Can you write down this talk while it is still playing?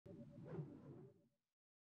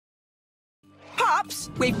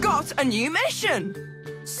Pups, we've got a new mission.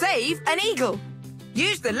 Save an eagle.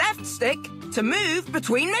 Use the left stick to move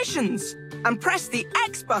between missions and press the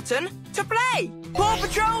X button to play. Paw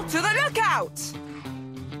Patrol to the lookout!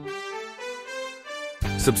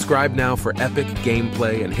 Subscribe now for epic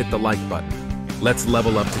gameplay and hit the like button. Let's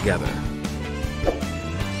level up together.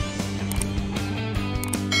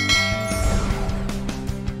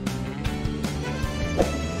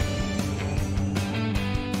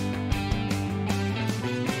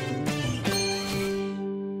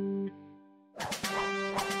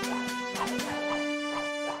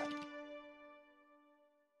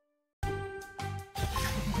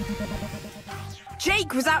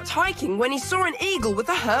 Jake was out hiking when he saw an eagle with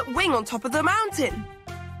a hurt wing on top of the mountain.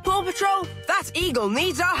 Paw Patrol, that eagle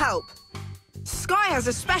needs our help. Skye has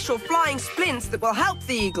a special flying splint that will help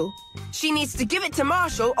the eagle. She needs to give it to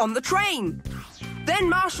Marshall on the train. Then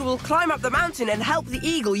Marshall will climb up the mountain and help the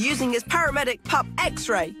eagle using his paramedic pup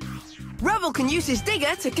X-ray. Rubble can use his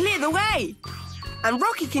digger to clear the way. And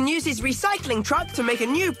Rocky can use his recycling truck to make a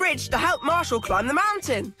new bridge to help Marshall climb the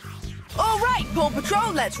mountain. All right, Paw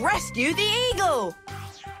Patrol, let's rescue the eagle!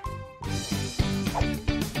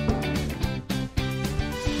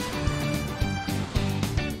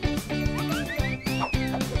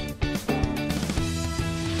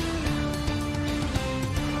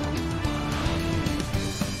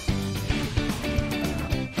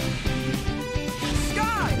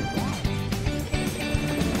 Skye!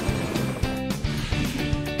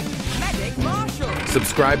 Medic Marshall!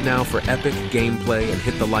 Subscribe now for epic gameplay and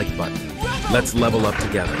hit the like button. Let's level up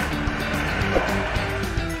together.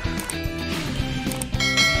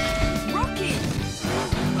 Rocky!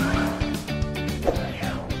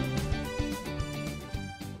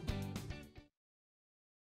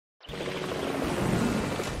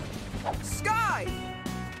 Skye!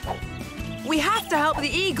 We have to help the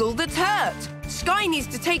eagle that's hurt. Skye needs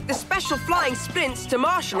to take the special flying splints to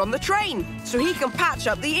Marshall on the train so he can patch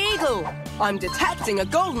up the eagle. I'm detecting a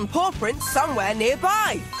golden paw print somewhere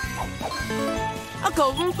nearby. A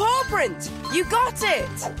golden paw print! You got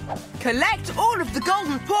it! Collect all of the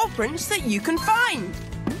golden paw prints that you can find.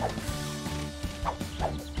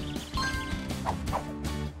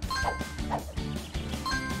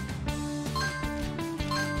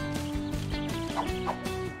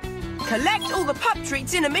 Collect all the pup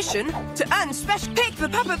treats in a mission to earn special. Pick the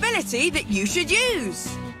pup ability that you should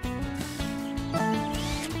use.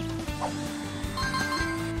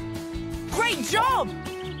 Great job!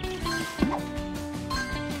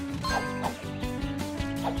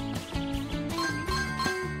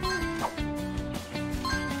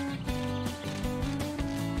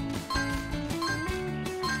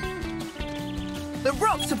 The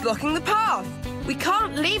rocks are blocking the path. We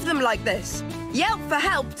can't leave them like this. Yelp for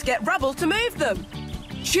help to get Rubble to move them.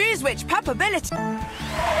 Choose which pup ability.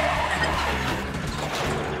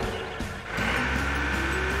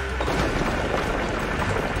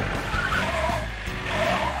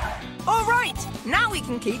 All right, now we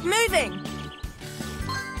can keep moving.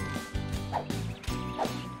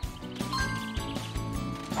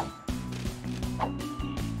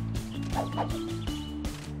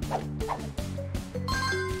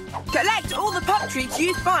 Collect all the pup treats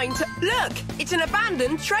you find to... Look, it's an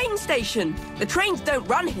abandoned train station. The trains don't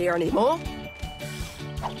run here anymore.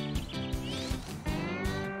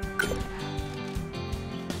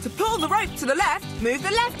 To pull the rope to the left, move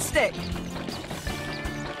the left stick.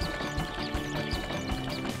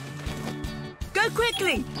 Go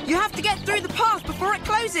quickly! You have to get through the path before it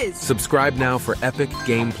closes. Subscribe now for epic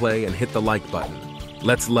gameplay and hit the like button.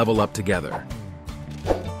 Let's level up together.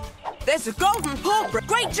 There's a golden paw print.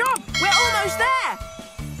 Great job! We're almost there!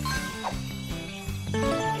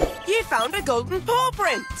 You found a golden paw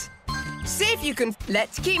print. See if you can...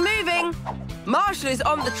 Let's keep moving. Marshall is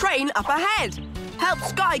on the train up ahead. Help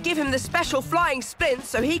Skye give him the special flying splint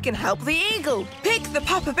so he can help the eagle. Pick the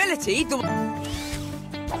pup ability.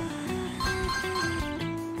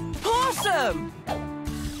 Awesome!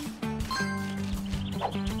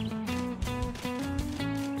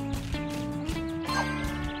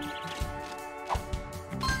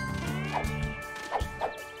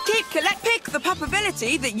 Pick the pup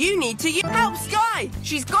ability that you need to use. Help Skye!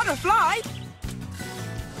 She's gotta fly!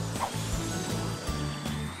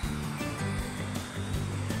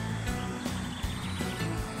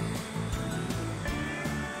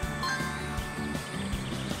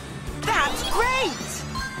 That's great!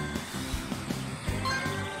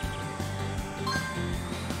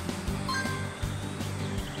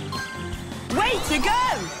 Way to go!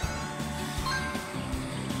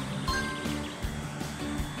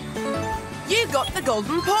 You got the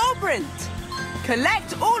golden paw print.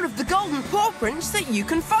 Collect all of the golden paw prints that you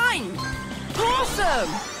can find. Awesome!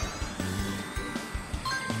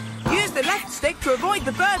 Use the left stick to avoid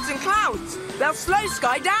the birds and clouds. They'll slow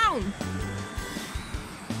Skye down.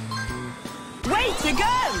 Way to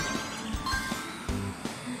go!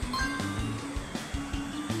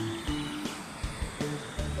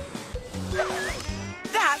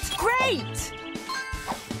 That's great!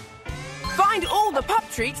 Find all the pup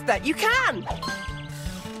treats that you can.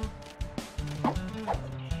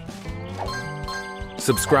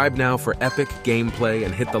 Subscribe now for epic gameplay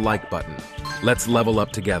and hit the like button. Let's level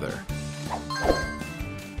up together.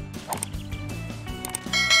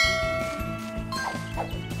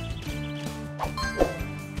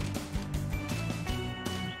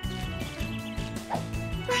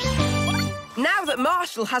 Now that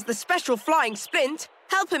Marshall has the special flying splint,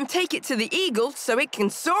 help him take it to the eagle so it can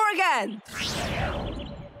soar again.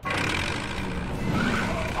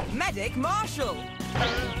 Medic Marshall.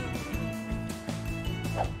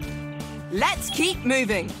 Let's keep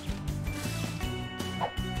moving.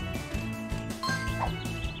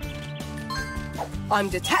 I'm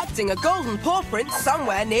detecting a golden paw print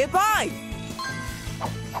somewhere nearby.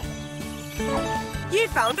 You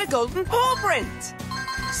found a golden paw print.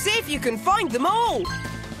 See if you can find them all.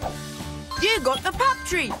 You got the pup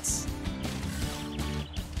treats.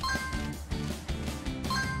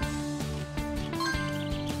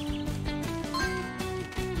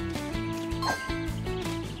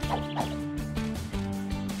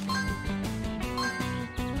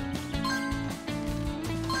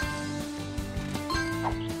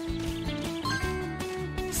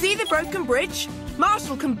 See the broken bridge?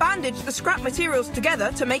 Marshall can bandage the scrap materials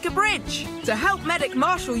together to make a bridge. To help Medic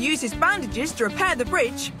Marshall use his bandages to repair the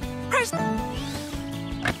bridge, press...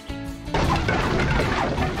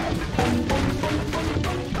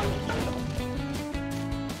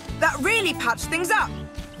 That really patched things up.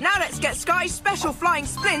 Now let's get Skye's special flying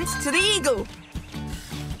splints to the eagle.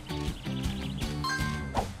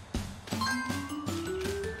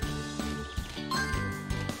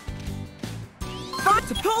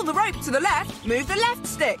 To pull the rope to the left, move the left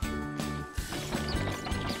stick.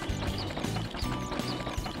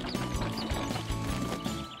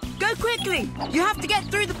 Go quickly! You have to get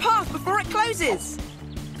through the path before it closes.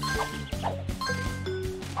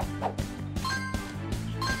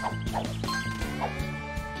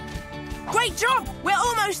 Great job! We're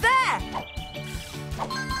almost there!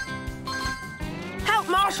 Help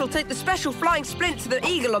Marshall take the special flying splint to the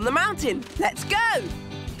eagle on the mountain. Let's go!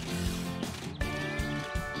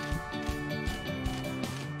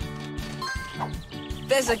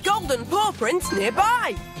 There's a golden paw print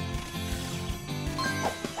nearby.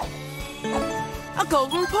 A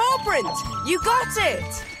golden paw print! You got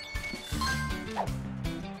it!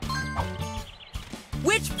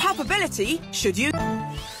 Which pup ability should you...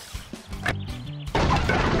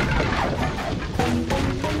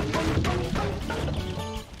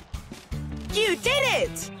 You did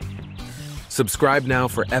it! Subscribe now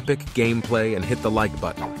for epic gameplay and hit the like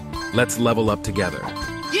button. Let's level up together.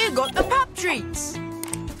 You got the pup treats!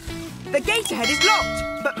 The gate ahead is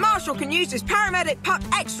locked, but Marshall can use his paramedic pup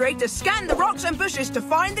X-ray to scan the rocks and bushes to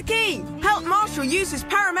find the key. Help Marshall use his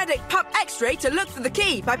paramedic pup X-ray to look for the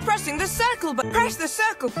key by pressing the circle button. Press the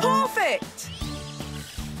circle. Perfect!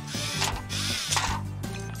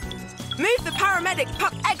 Move the paramedic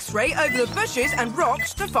pup X-ray over the bushes and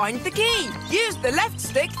rocks to find the key. Use the left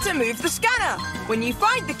stick to move the scanner. When you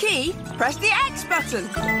find the key, press the X button.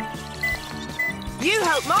 You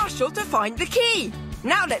help Marshall to find the key.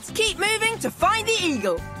 Now let's keep moving to find the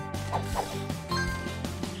eagle.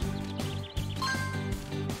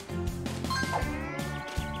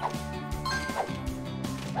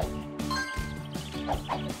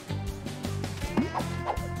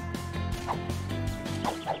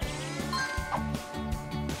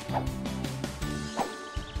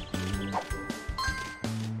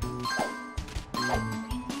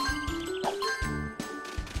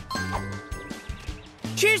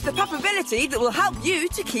 Choose the pup ability that will help you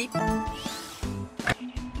to keep...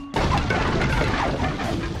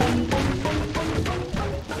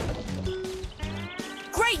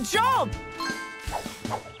 Great job!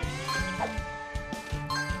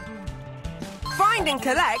 Find and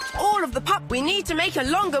collect all of the pup. We need to make a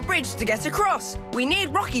longer bridge to get across. We need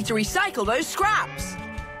Rocky to recycle those scraps.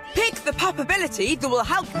 Pick the pup ability that will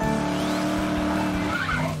help...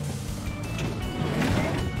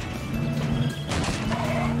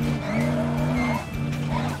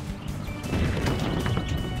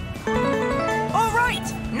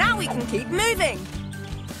 Now we can keep moving.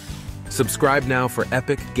 Subscribe now for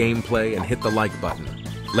epic gameplay and hit the like button.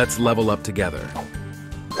 Let's level up together.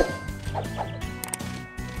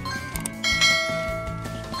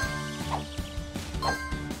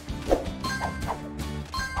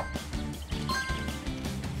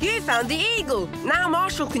 You found the eagle. Now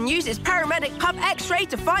Marshall can use his paramedic pup X-ray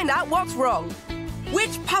to find out what's wrong.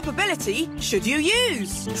 Which pup ability should you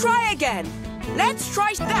use? Try again. Let's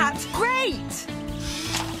try that. Great!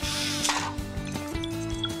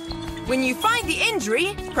 When you find the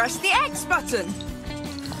injury, press the X button.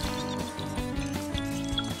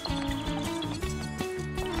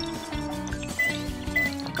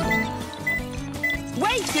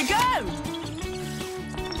 Way to go!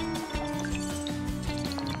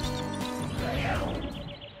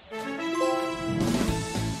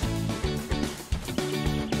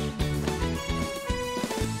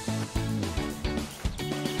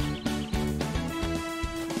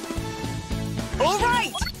 All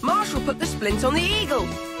right! Marshall put the splint on the eagle.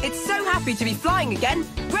 It's so happy to be flying again.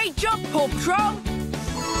 Great job, Paw Patrol!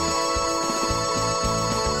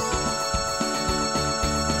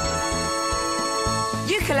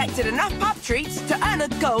 You collected enough pup treats to earn a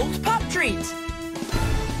gold pup treat.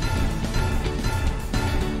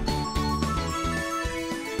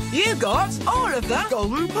 You got all of the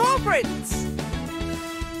golden paw prints.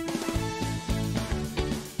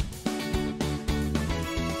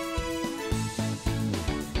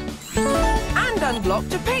 And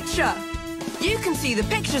unblocked a picture. You can see the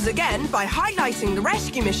pictures again by highlighting the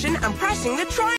rescue mission and pressing the triangle.